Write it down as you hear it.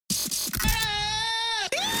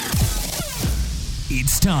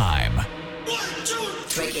It's time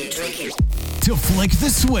to flick the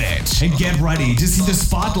switch and get ready to see the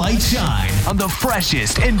spotlight shine on the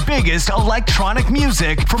freshest and biggest electronic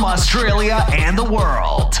music from Australia and the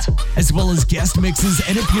world, as well as guest mixes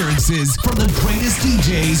and appearances from the greatest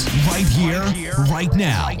DJs right here, right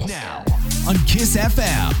now. On Kiss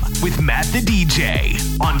FM with Matt the DJ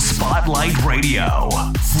on Spotlight Radio.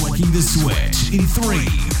 Flicking the switch in 3,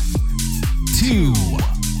 2,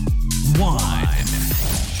 1.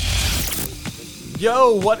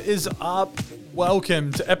 Yo, what is up?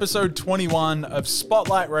 Welcome to episode 21 of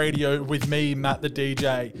Spotlight Radio with me, Matt the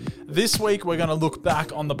DJ. This week, we're going to look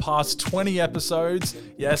back on the past 20 episodes.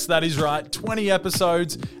 Yes, that is right, 20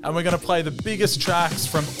 episodes. And we're going to play the biggest tracks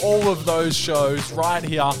from all of those shows right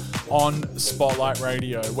here on Spotlight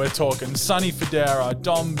Radio. We're talking Sonny Fodera,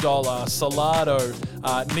 Dom Dollar, Salado,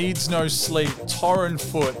 Needs No Sleep, Torren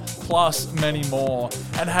Foot, plus many more.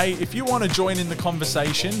 And hey, if you want to join in the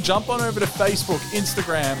conversation, jump on over to Facebook,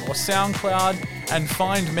 Instagram, or SoundCloud and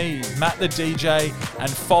find me, Matt the DJ, and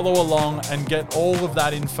follow along and get all of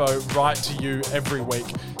that info right to you every week.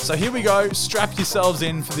 So here we go, strap yourselves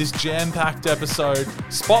in for this jam-packed episode,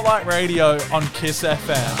 Spotlight Radio on Kiss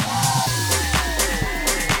FM.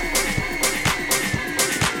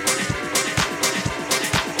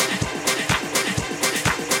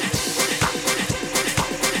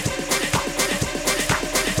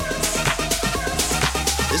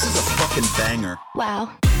 Banger.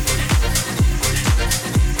 Wow.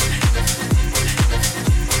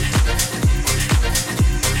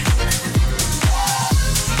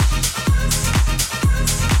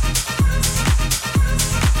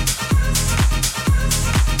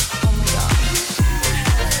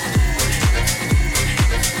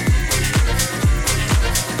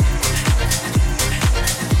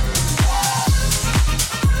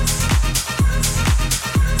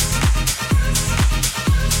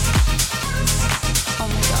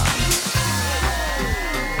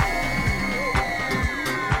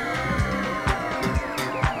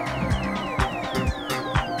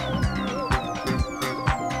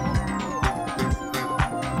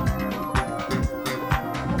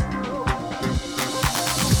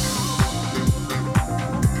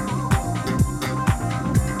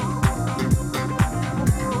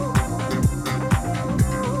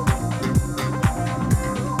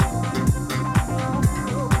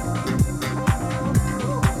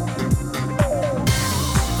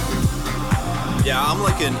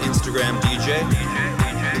 An Instagram DJ.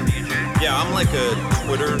 Yeah, I'm like a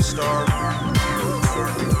Twitter star.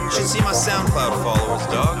 You should see my SoundCloud followers,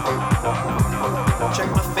 dog.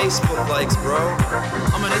 Check my Facebook likes, bro.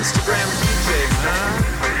 I'm an Instagram DJ, man.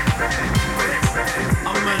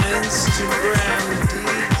 I'm an Instagram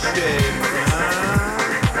DJ, man.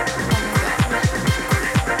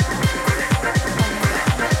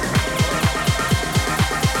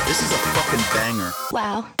 This is a fucking banger.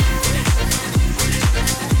 Wow.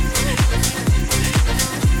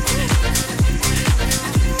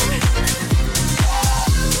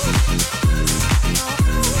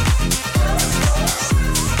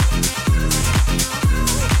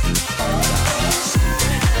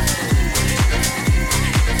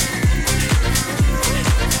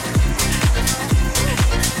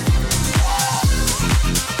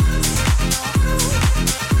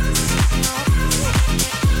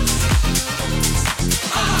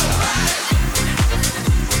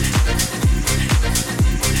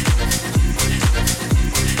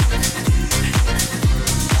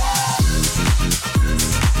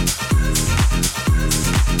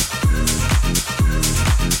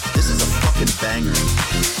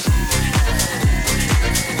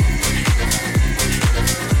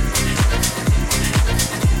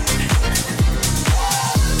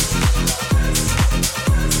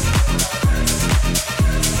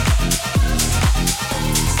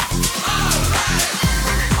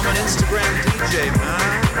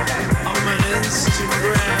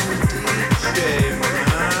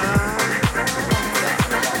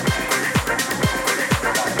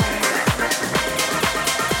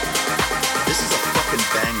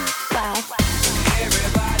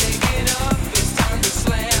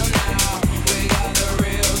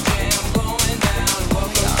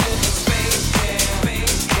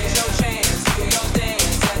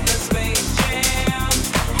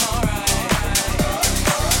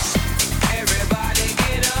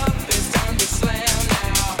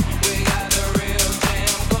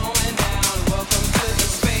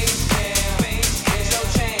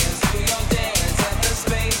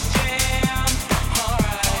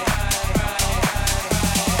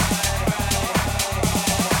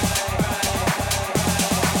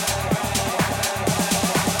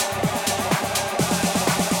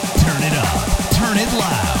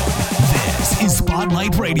 loud. This is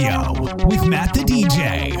Spotlight Radio with Matt the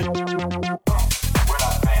DJ.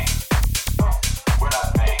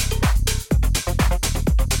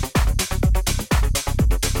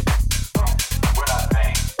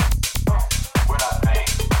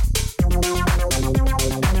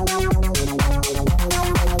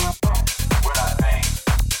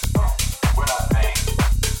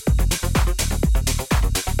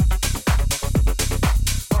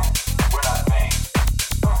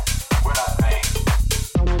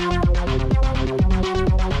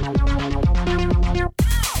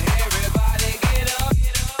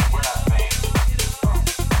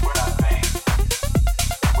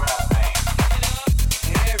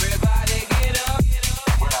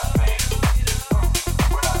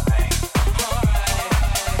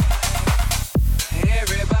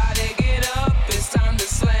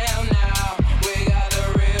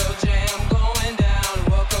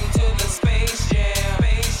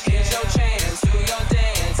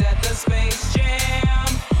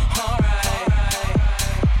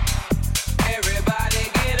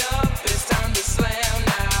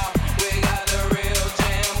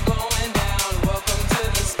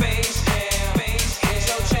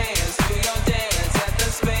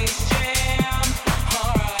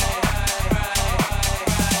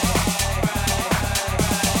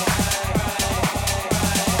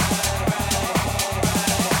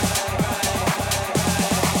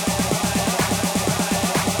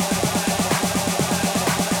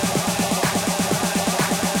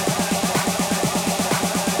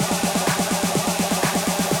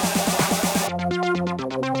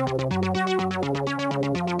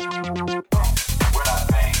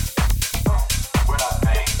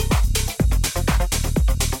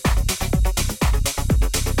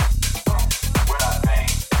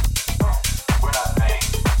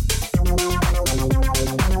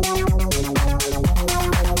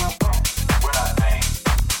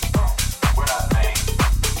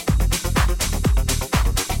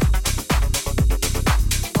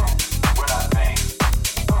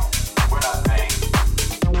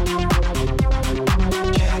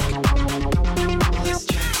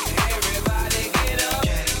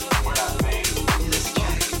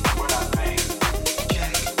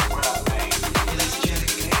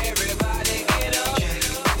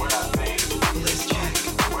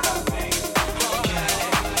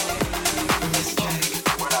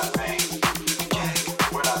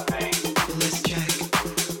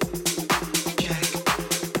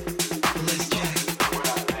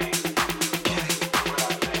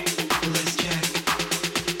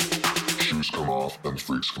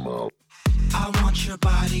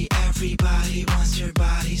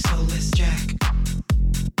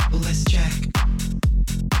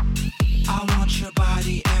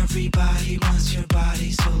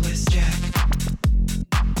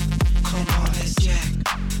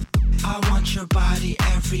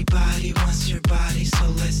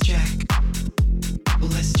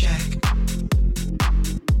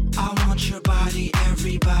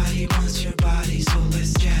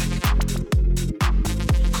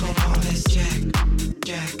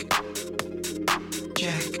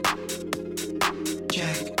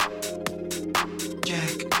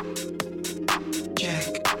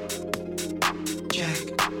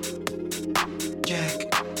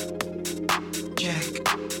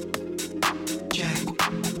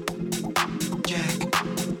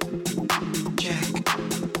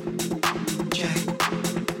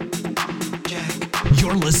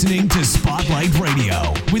 You're listening to Spotlight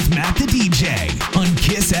Radio with Matt the DJ on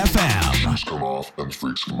Kiss FM. Shoes come off and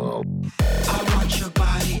freaks come out. I want your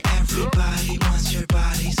body, everybody wants your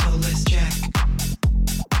body, so let's check.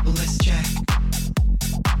 Let's check.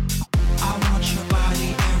 I want your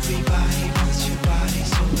body, everybody wants your body,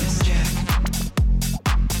 so let's check.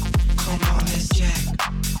 Come on, let's check.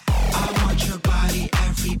 I want your body,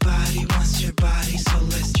 everybody wants your body, so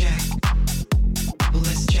let's check.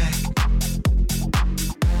 Let's check.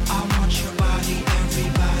 I want your body,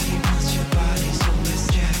 everybody wants your body, so let's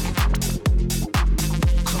check.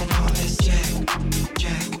 Come on, let's check.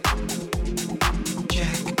 Check.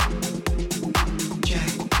 Check.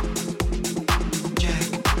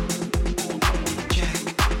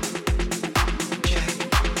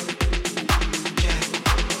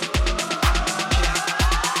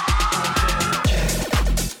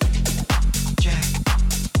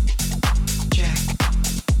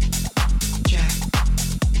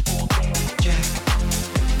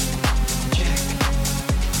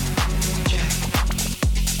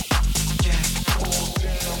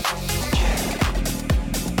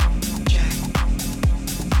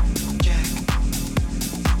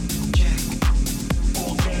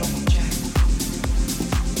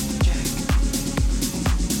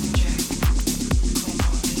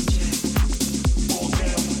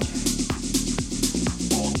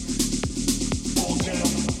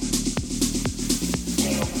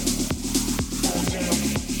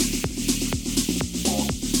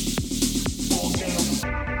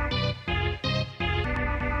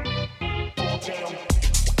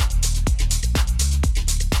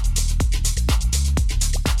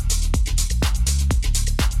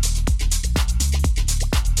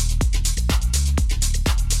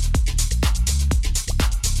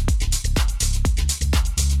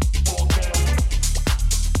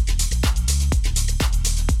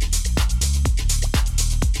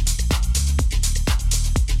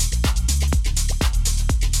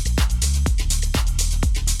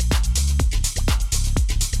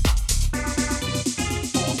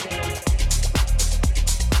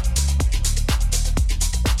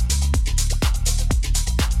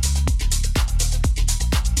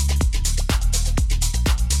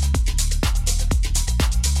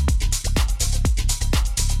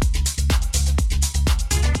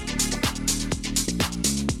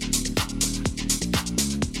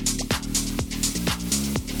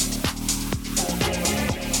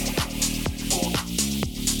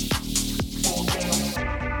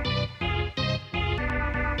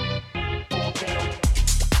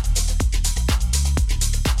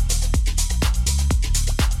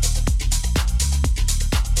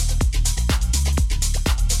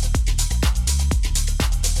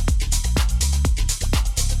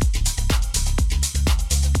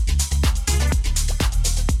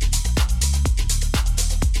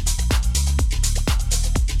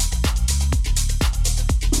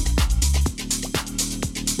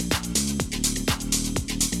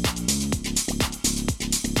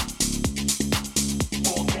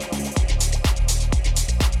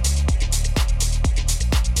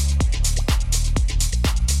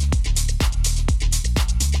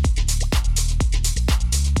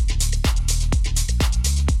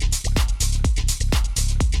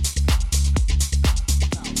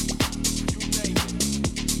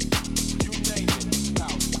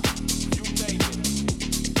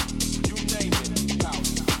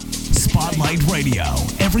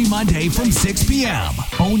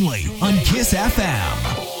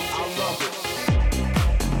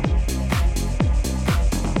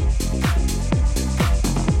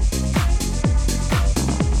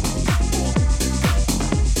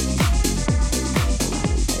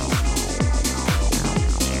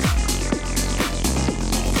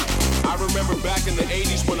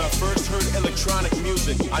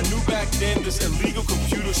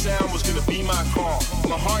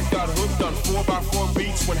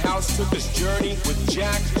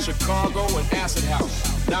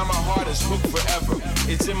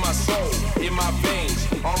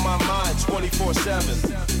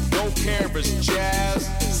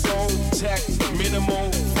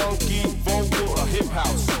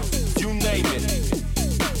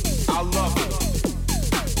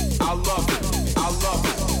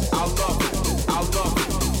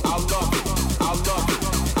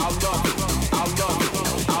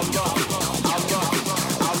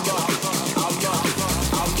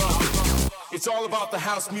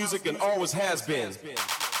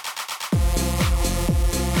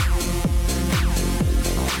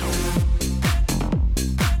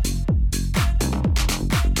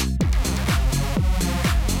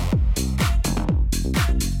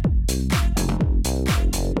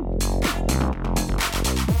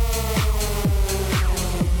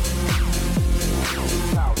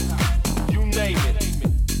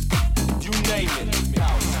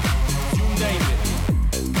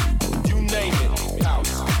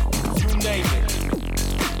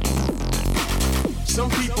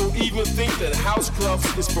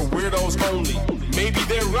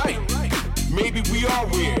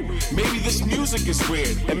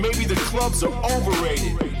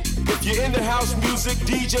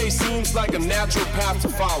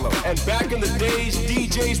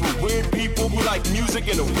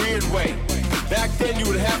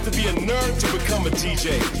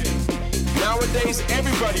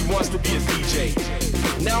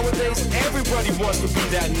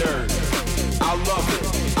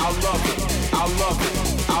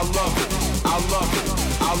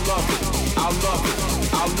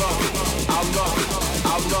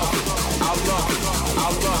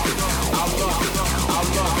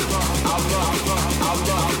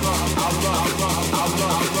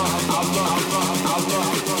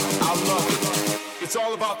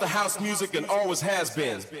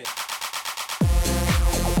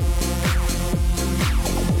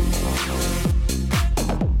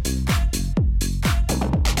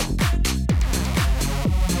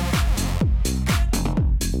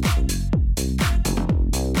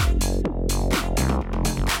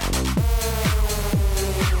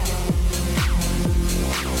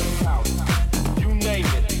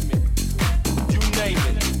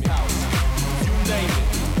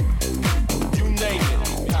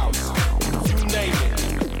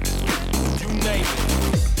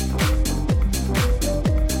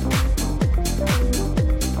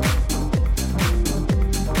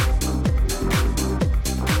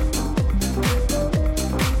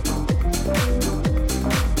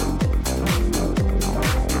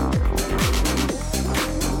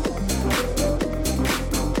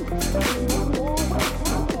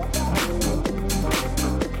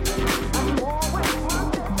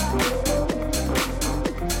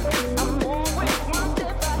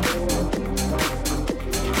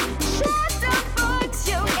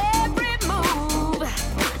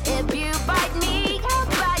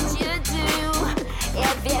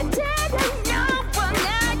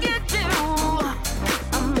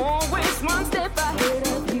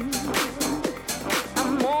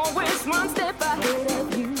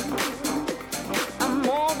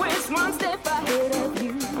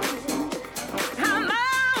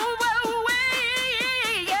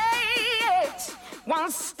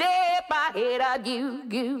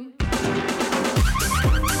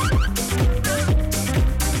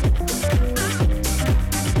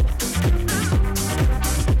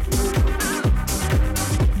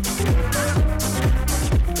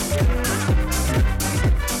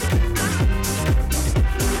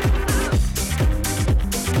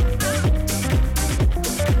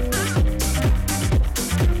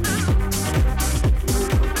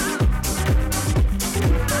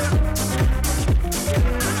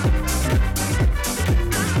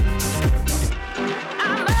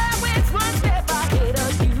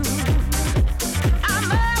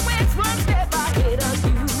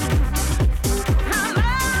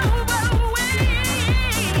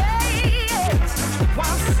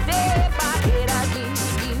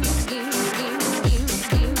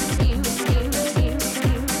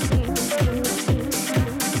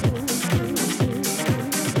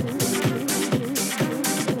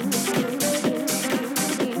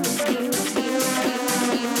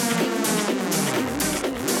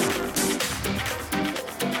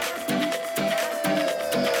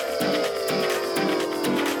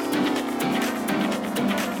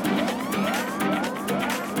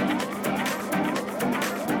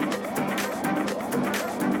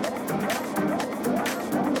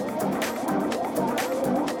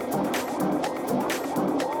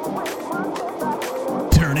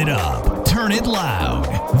 turn it loud.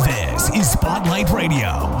 This is Spotlight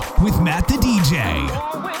Radio with Matt the DJ.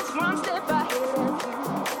 Always one step ahead of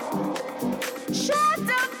you. Shut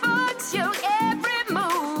the box, your every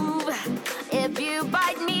move. If you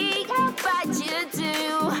bite me, I'll bite you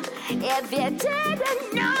too. If you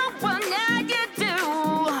didn't know, well now you do.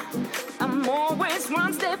 I'm always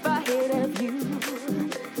one step ahead of you.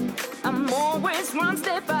 I'm always one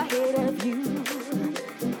step ahead of you.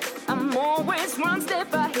 I'm always one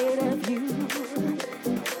step ahead of you.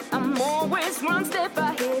 I'm always one step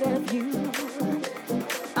ahead of you.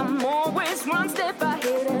 I'm always one step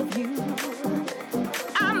ahead of you.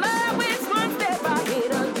 I'm always one step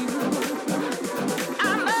ahead of you.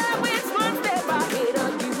 I'm always one step ahead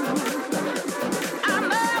of you.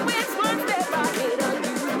 I'm always one step ahead of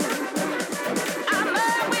you. I'm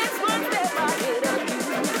always one step ahead of you.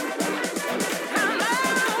 I'm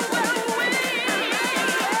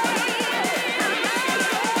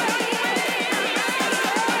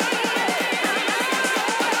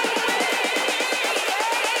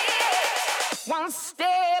one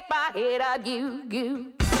step ahead of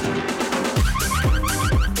you.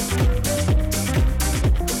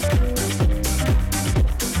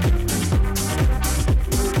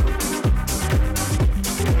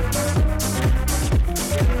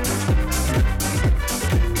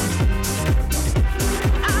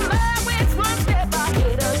 I'm always one step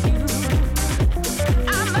ahead of you.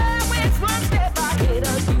 I'm always one step ahead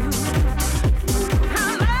of you.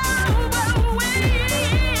 I'm always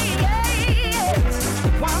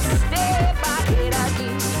one step ahead of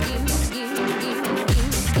you.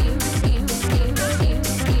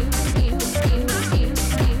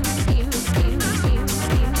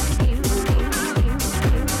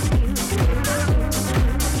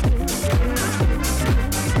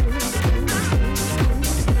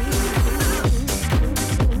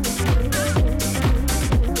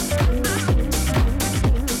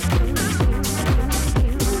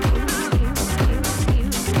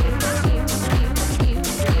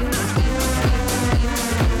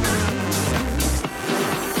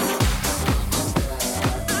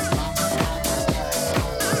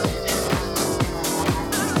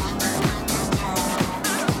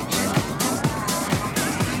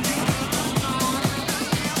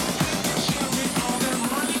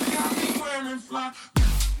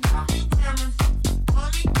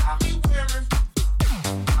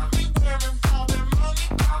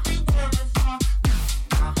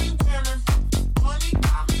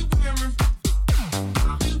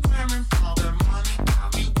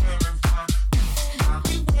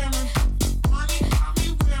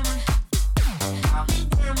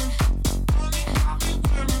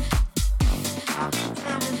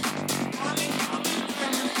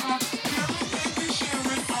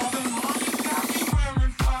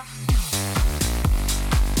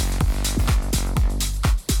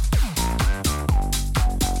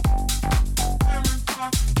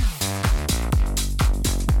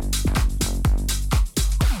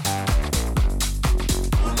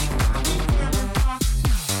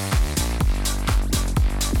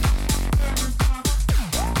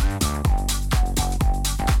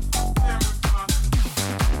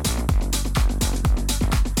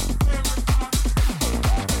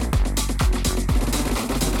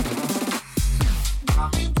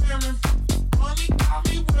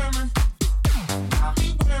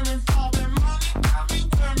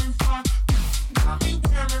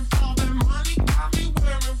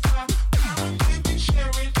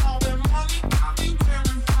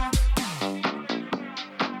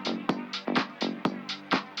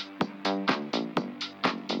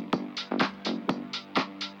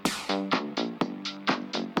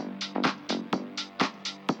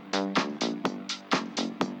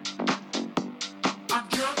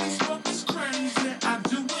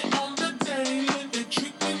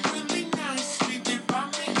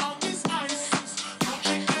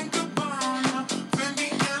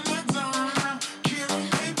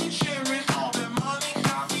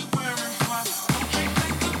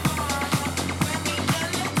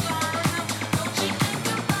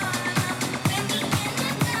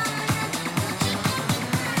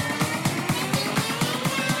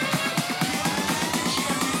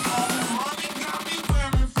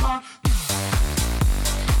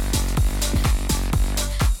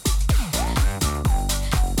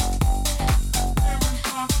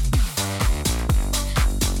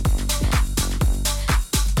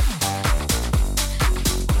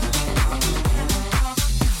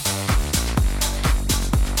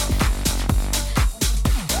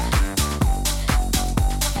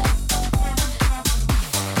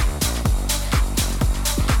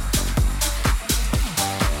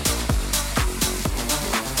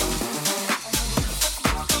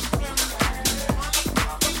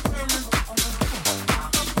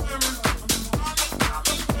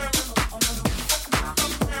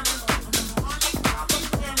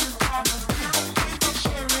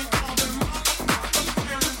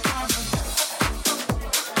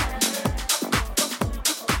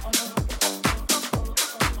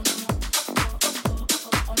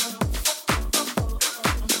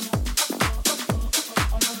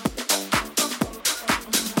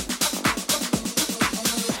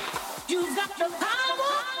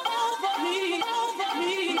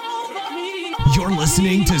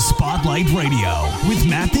 listening to Spotlight Radio with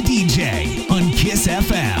Matt the DJ on Kiss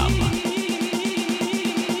FM.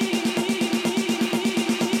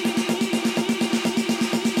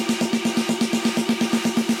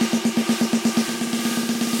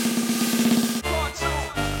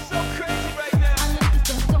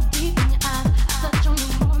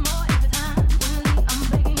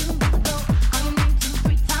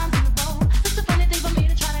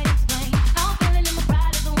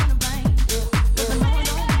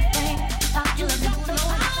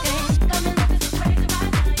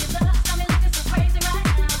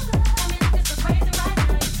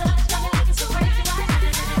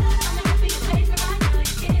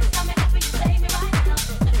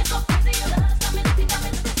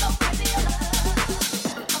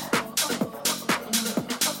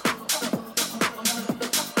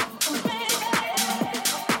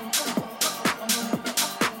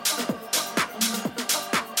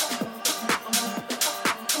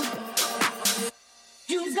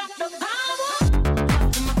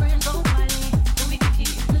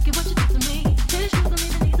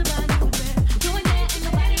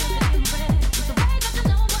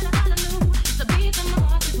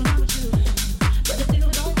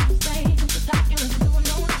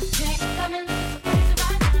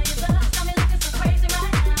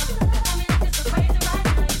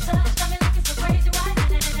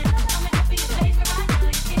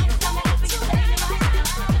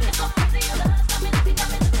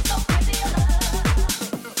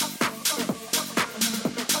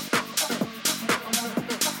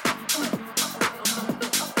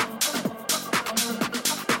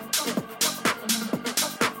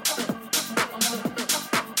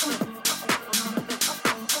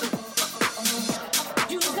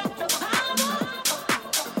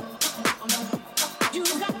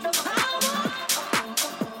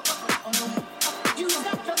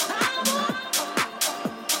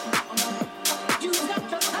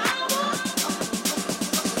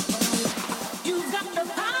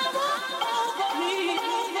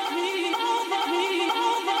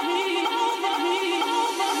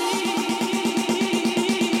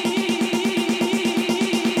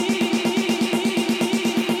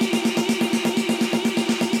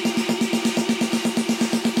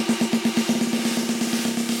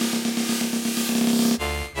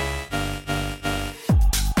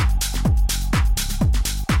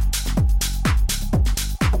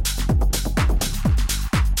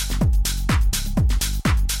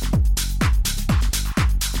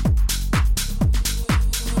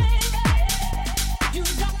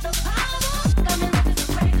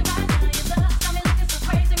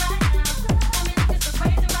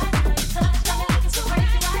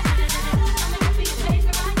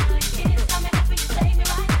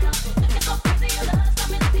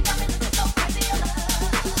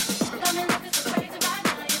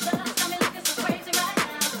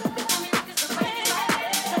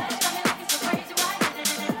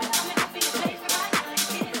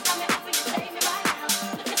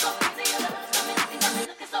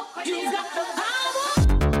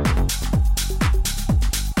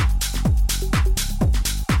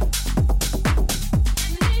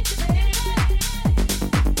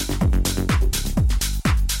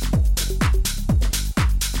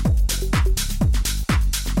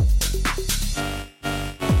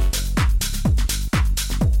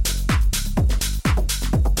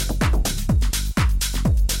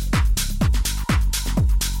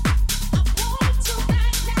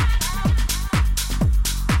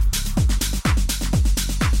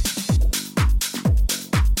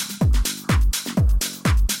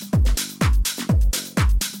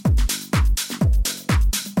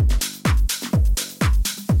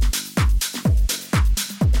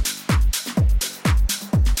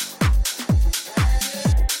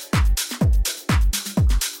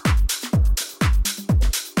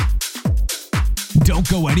 Don't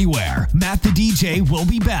go anywhere. Matt the DJ will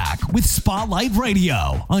be back with Spotlight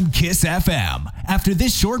Radio on Kiss FM after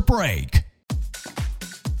this short break.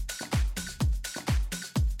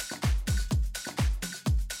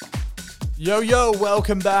 Yo,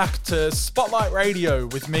 welcome back to Spotlight Radio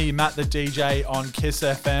with me, Matt the DJ on Kiss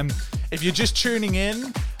FM. If you're just tuning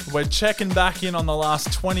in, we're checking back in on the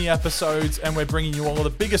last 20 episodes and we're bringing you all the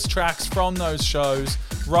biggest tracks from those shows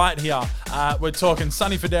right here. We're talking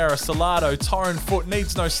Sonny Fodera, Salado, Torren Foot,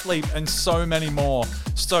 Needs No Sleep, and so many more.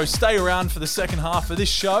 So stay around for the second half of this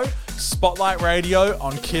show, Spotlight Radio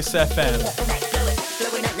on Kiss FM.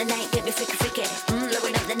 Blowing up the night, get me freaky freaky.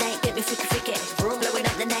 Blowing up the night, get me freaky freaky. Blowing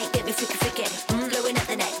up the night, get me freaky freaky. Blowing up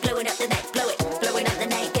the night, blowing up the night, blow it. Blowing up the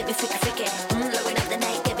night, get me freaky freaky. Blowing up the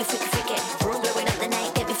night, get me freaky freaky. Blowing up the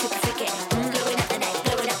night, get me freaky freaky. Blowing up the night,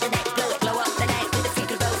 blowing up the night, blow it. Blow up the night with the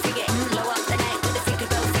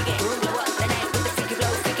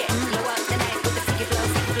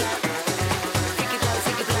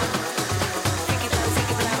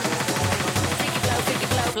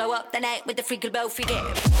night with the freaky blow, forget.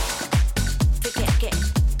 Forget, get.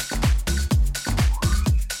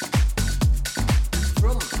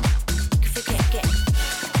 Room. Forget, get.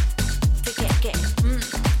 Forget, get.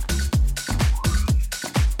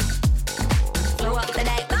 Blow up the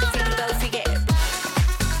night with the freaky blow, forget.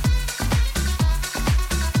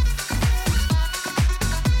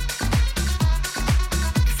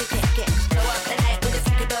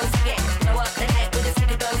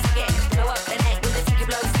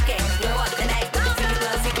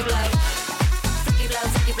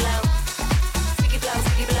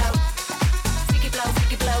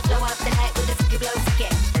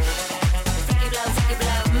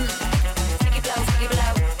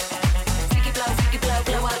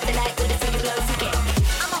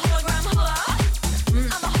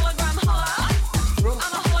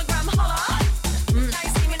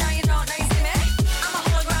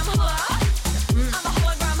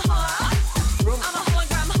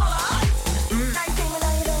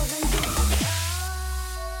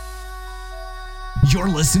 You're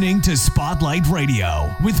listening to Spotlight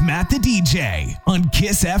Radio with Matt the DJ on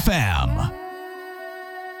Kiss FM.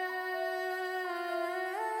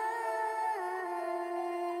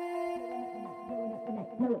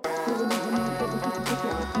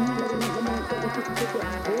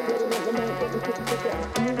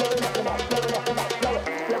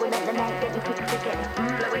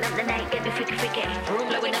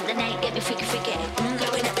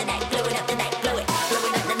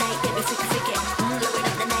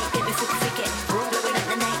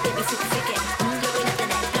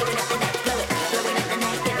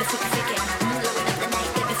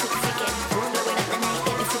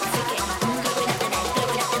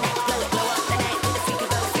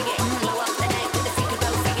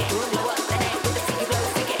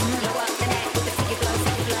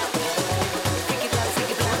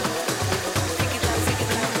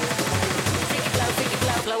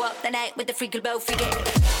 With the freaky blow, forget.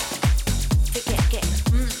 Forget, get.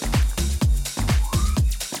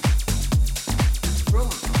 Room.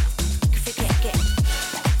 Forget, get.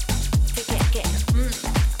 Forget, get.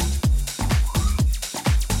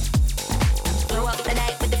 Blow up the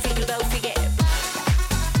night with the freaky blow, forget.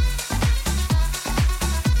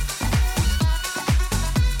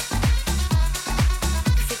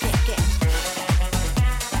 Forget, get.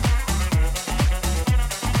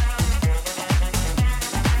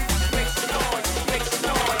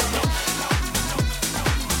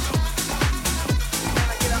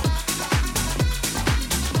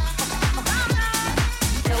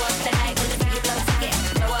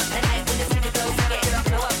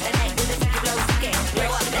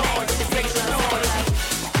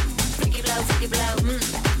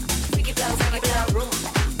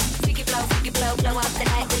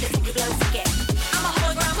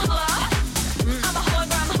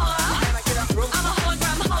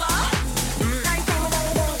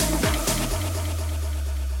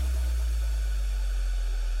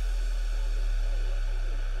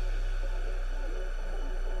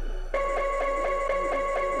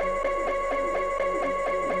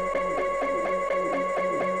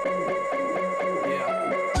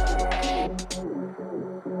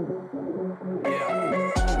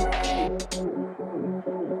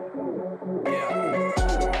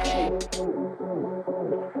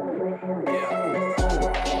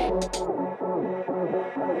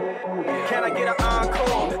 Can I get an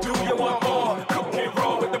encore? Do you want more? Cook and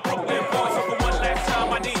roll with the Brooklyn boys. So for one last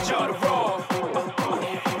time, I need y'all to roll.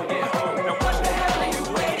 Now what the hell are you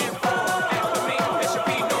waiting for? After me, there should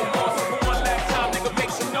be no more. So for one last time, nigga,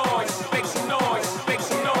 make some noise. Make some noise. Make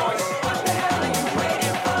some noise. What the hell are you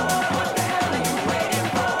waiting for? What the hell are you waiting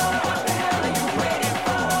for? What the hell are you waiting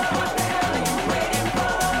for? What the hell are you waiting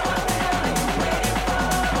for? What the hell are you waiting for?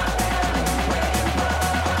 What the hell are you waiting for?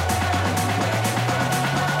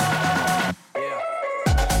 Yeah.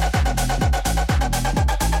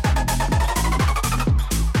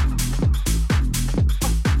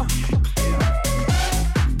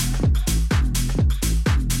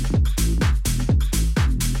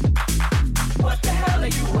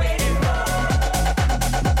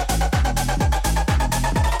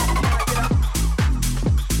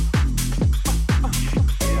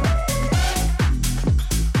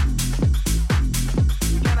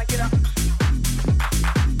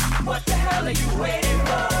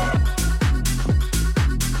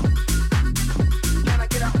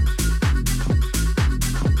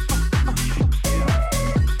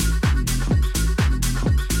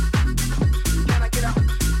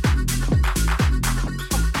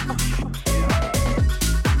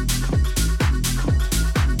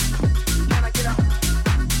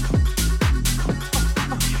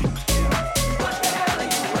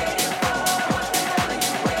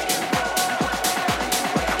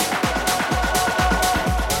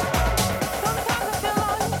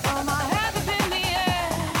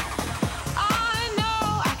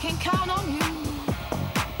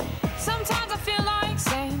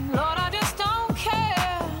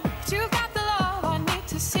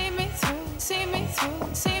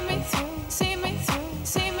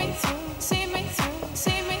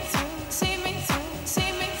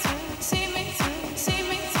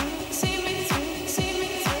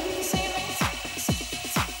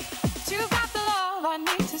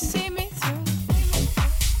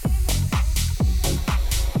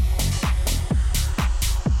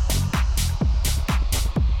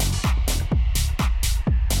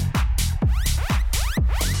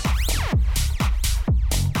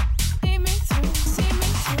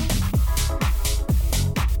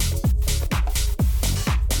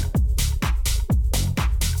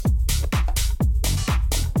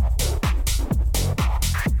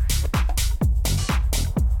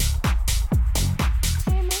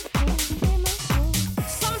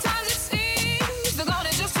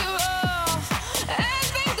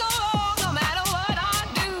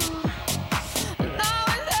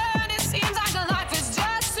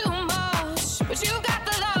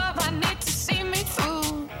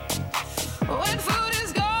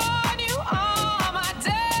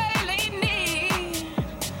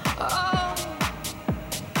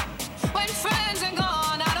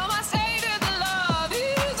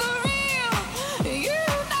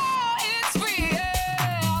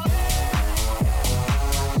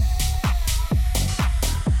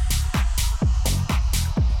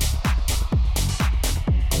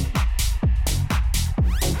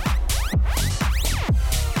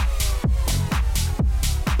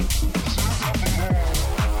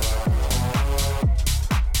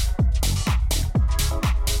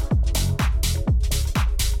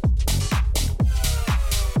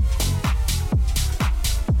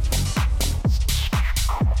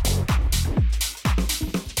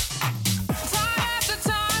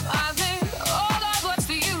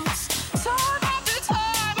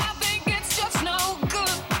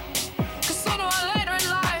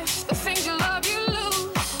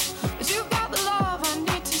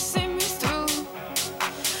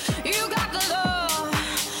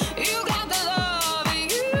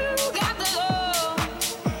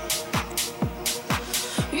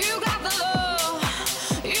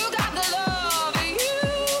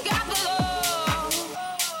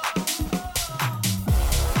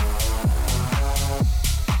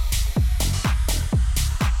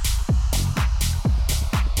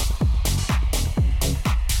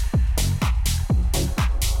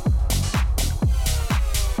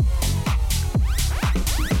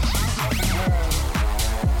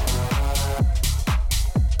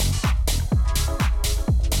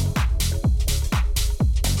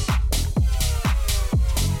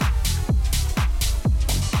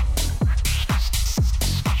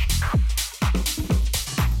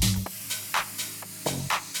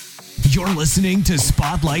 You're listening to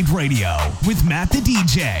Spotlight Radio with Matt the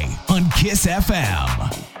DJ on Kiss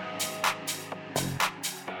FM.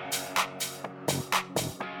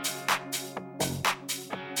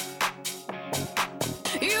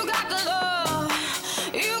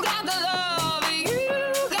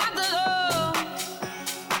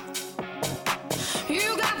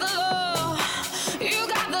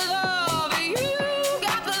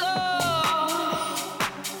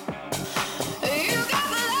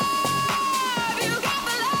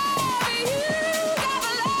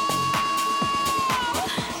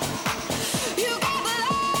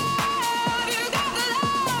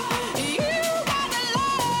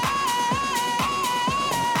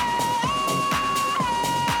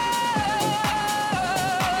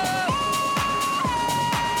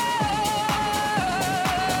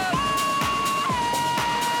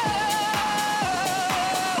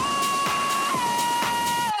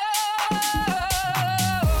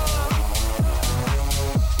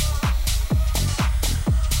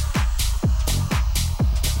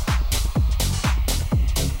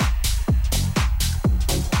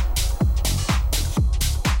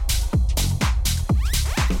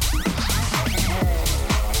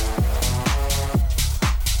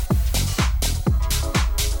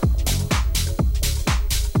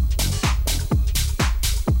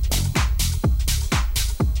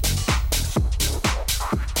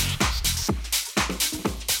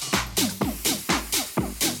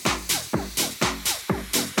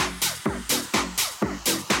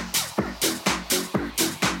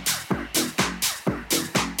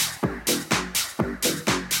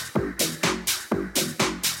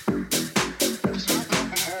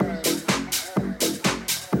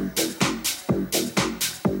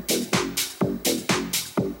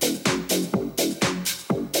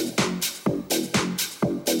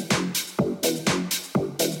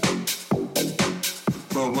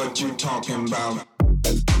 Talking about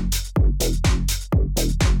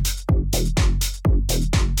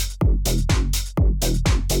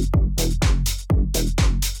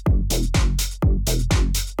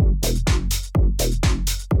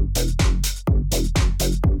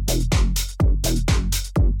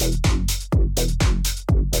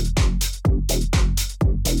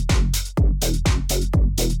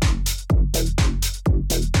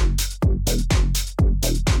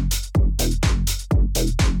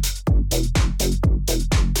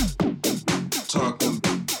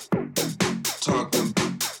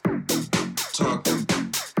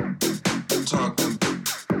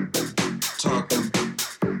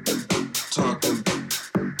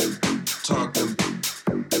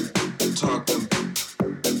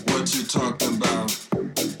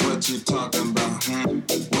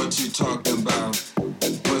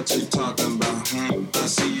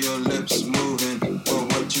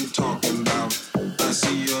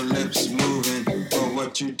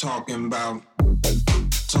about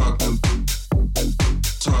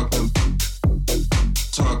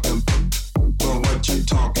talking but what you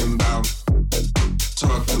talking about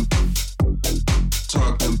talking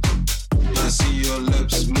I see your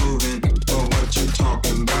lips moving but what you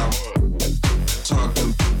talking about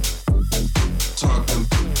talking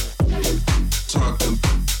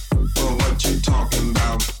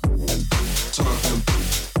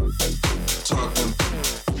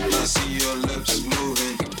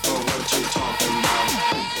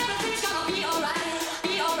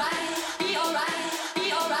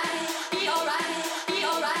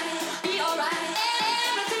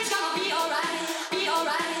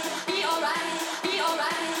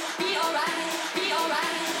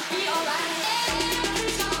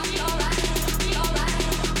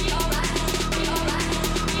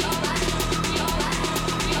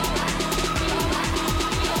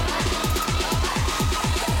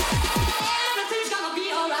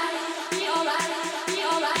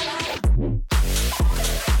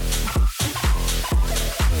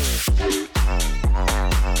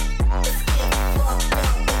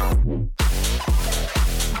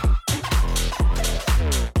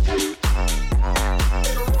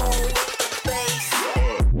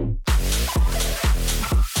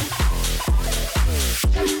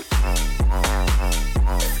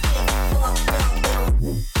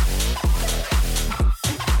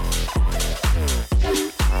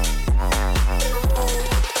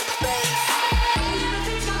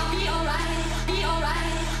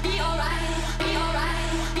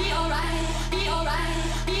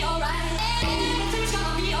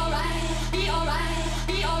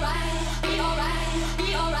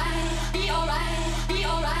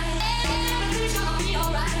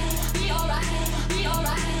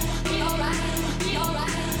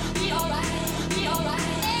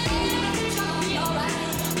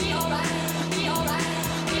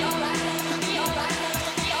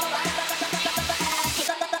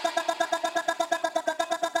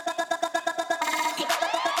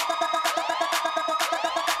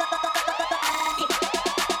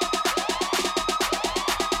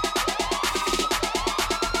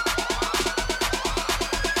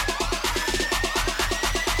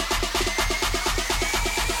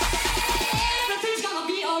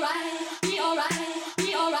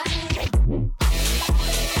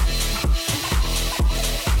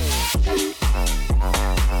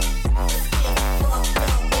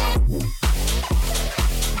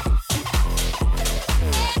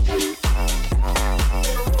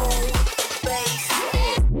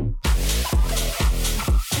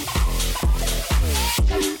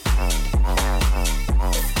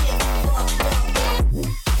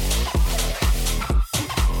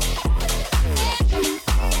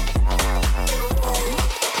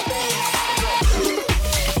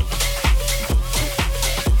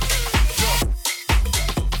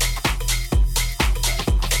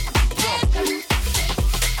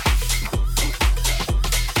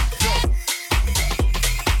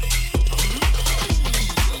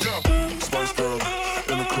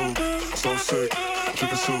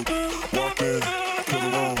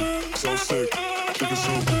so sick. Chicken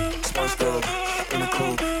soup, spice girl in the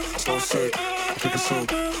coupe, so sick. Chicken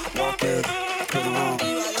soup, walk in, kill the room,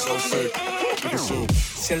 so sick. Chicken soup.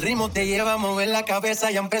 Si el ritmo te lleva a mover la cabeza,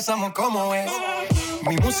 ya empezamos como es.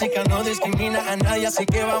 Mi música no discrimina a nadie, así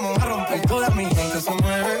que vamos a romper. Toda mi gente se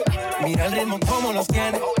mueve. Mira el ritmo como los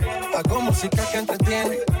tiene. Hago música que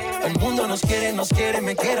entretiene. El mundo nos quiere,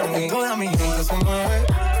 me quiere a mí. Toda mi gente se mueve.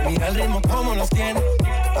 Mira el ritmo como los tiene.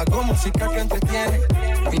 Hago música que entretiene.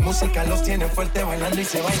 Mi música los tiene fuerte bailando y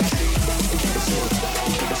se baila así.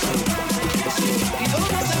 Y todo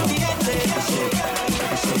nuestro ambiente. Y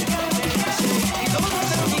todo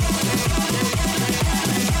nuestro ambiente.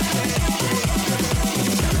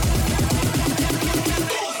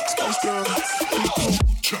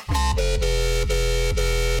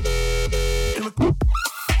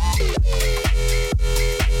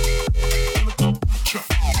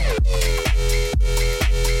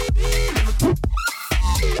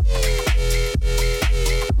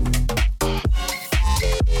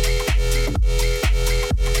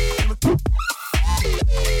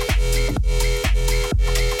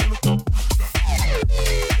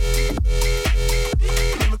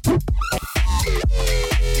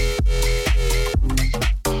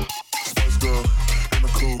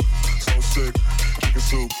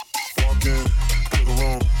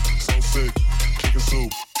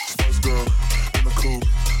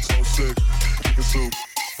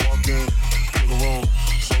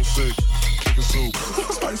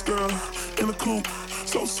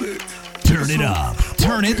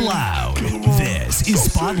 Turn it loud. This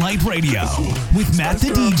is Spotlight Radio with Matt the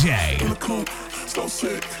DJ. So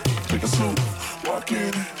sick, chicken soup, walk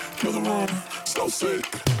in, kill the room, so sick,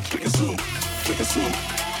 chicken soup, chicken soup,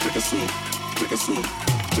 chicken soup, chicken soup,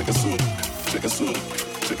 chicken soup, chicken soup,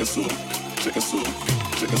 chicken soup, chicken soup,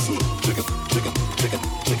 chicken soup, chicken, chicken, chicken,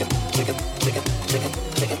 chicken, chicken, chicken, chicken,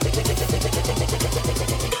 chicken, chicken,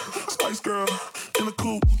 Spice Girl in the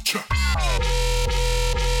coupe.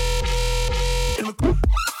 In the coupe.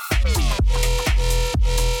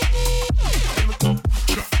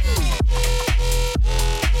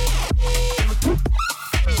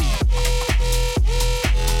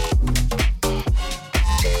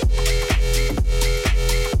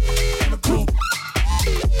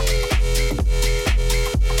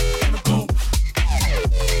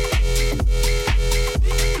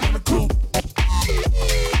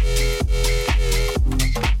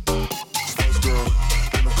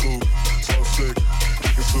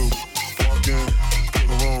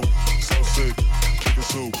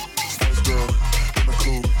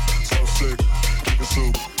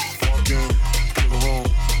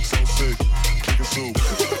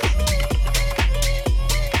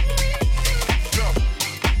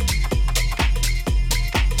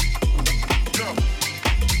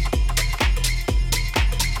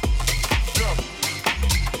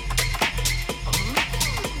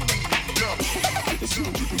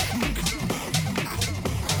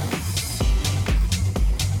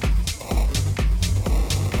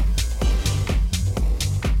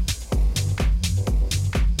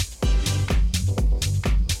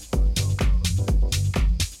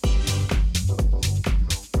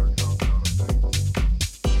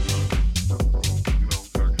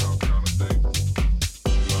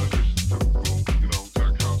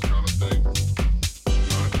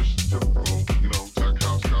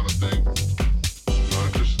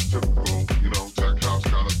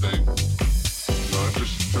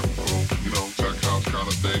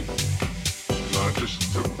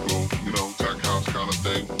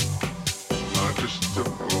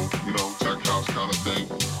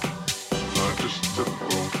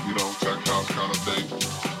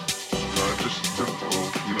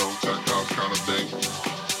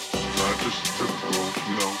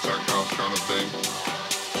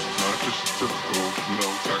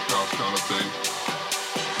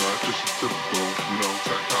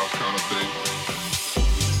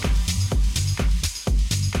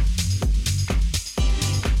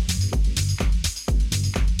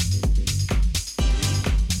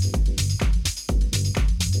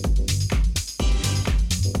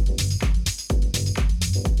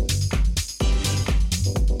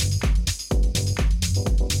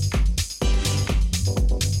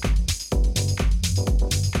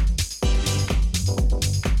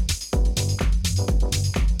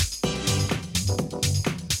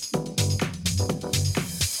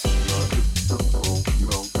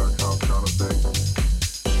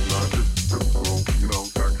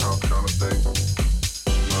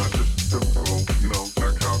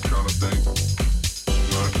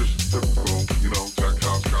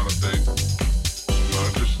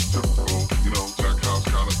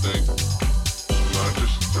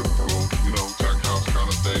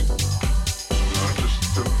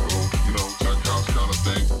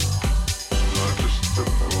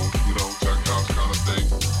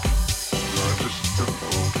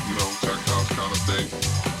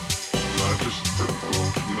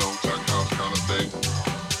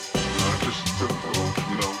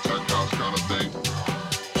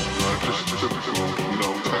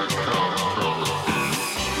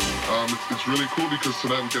 because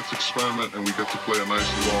tonight we get to experiment and we get to play a nice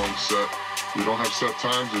long set. We don't have set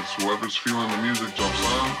times, it's whoever's feeling the music jumps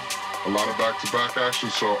on. A lot of back-to-back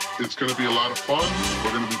action, so it's going to be a lot of fun.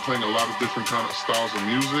 We're going to be playing a lot of different kind of styles of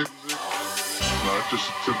music. Not just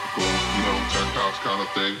a typical, tech house kind of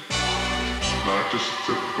thing. Not just a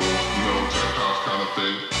typical, tech house kind of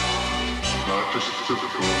thing. Not just a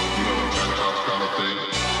typical, tech house kind of thing.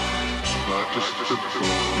 Not just a typical,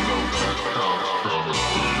 tech house kind of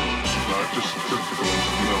thing. Not just a typical,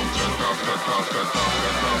 tech house, tech house, tech house,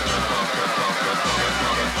 tech house, tech house, tech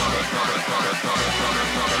house, tech house, tech house.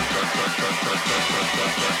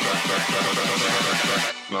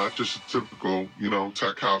 Not just a typical,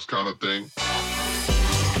 tech house kind of thing.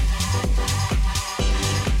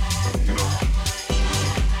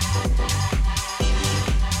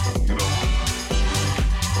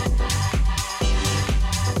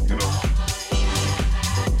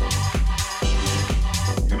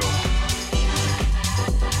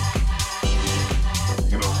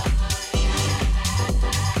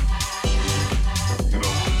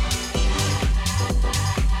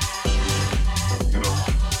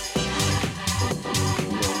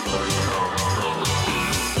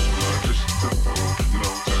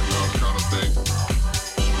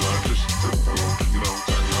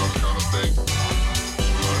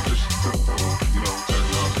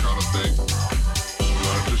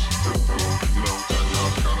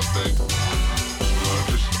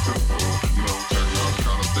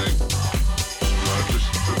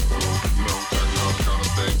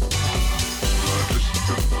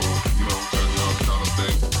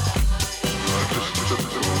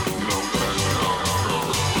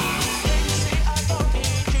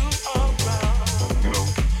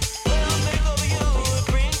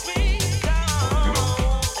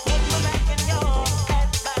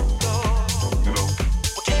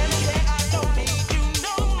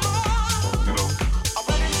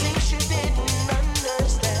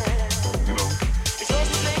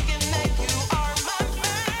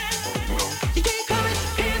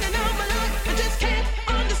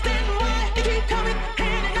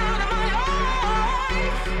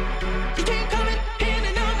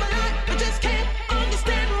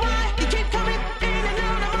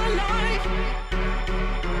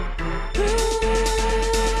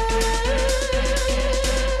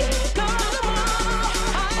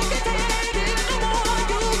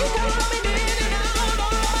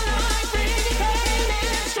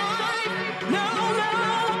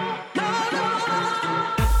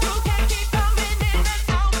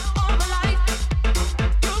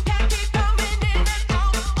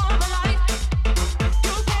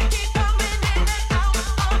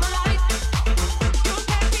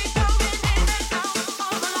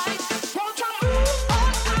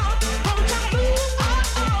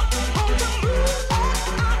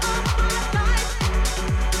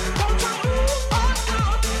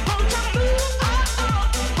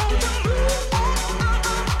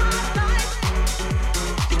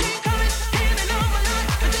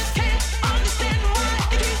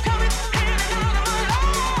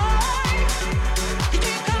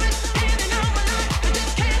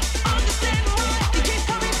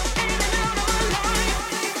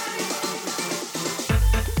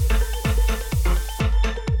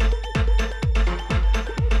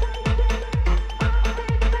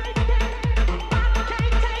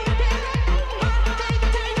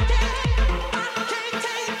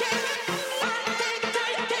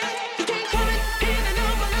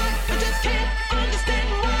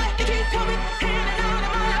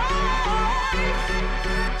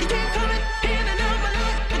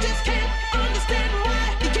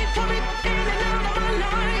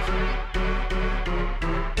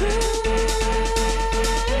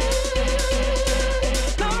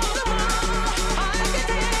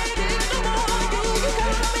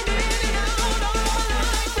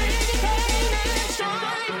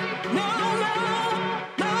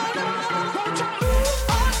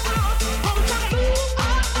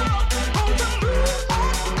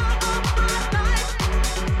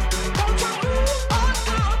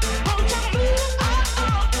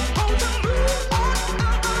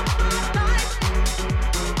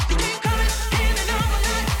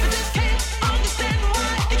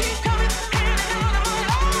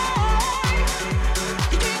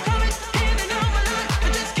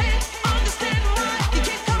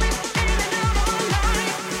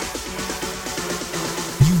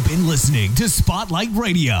 Listening to Spotlight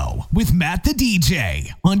Radio with Matt the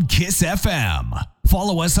DJ on Kiss FM.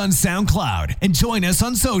 Follow us on SoundCloud and join us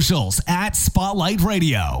on socials at Spotlight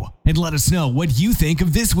Radio. And let us know what you think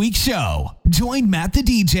of this week's show. Join Matt the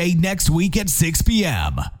DJ next week at 6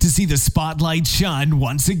 p.m. to see the spotlight shine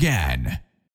once again.